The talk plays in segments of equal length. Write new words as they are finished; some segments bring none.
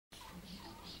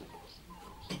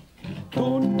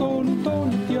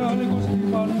Toni, tiale così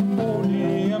vanno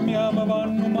buoni, a mia ma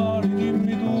vanno male,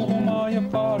 dimmi tu come hai a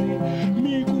fare.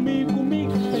 Micu,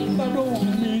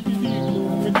 spettadone, mi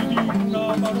ti dico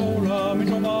una parola, mi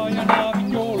trovai una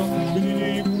figliola, mi ti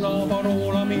dico una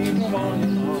parola, mi trovai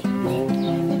una figliola.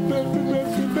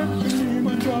 Peppe, li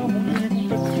mangiamo, li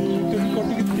confetti, ti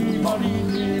ricordi che ti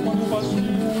mariti, quando passi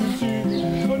gli unici,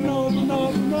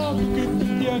 nato, che ti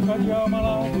piega di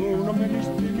amalato, non me ne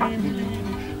stimi.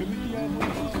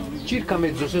 Circa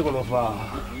mezzo secolo fa,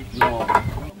 no,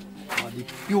 ma di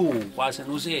più, quasi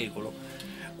un secolo,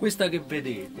 questa che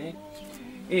vedete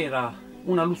era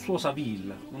una lussuosa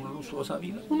villa, una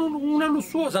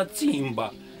lussuosa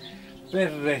zimba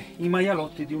per i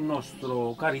maialotti di un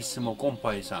nostro carissimo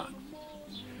compaesano.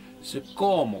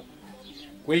 Siccome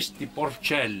questi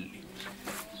porcelli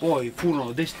poi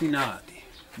furono destinati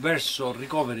verso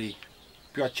ricoveri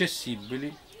più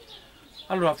accessibili,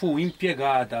 allora fu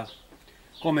impiegata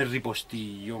come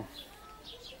ripostiglio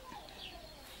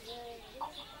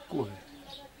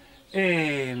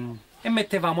e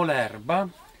mettevamo l'erba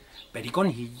per i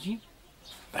conigli,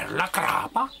 per la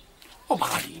crapa o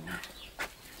pagalina.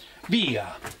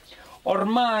 Via!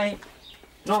 Ormai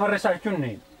non vorrei stare più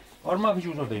niente, ormai vi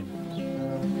chiuso tempo.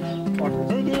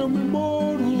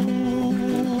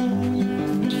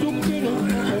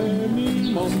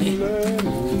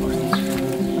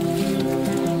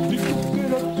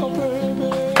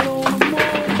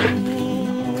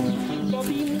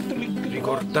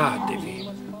 Ricordatevi,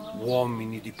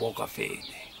 uomini di poca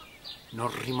fede, non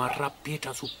rimarrà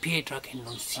pietra su pietra che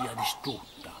non sia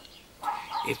distrutta,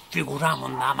 e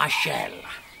figuràmundi la mascella.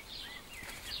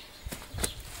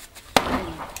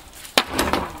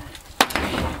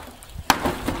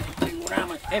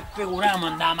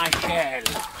 Figuràmundi la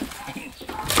mascella.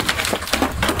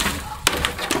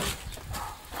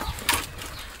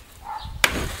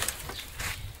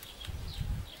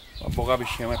 Ma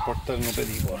capisci mai portare un po'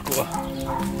 di porco, va?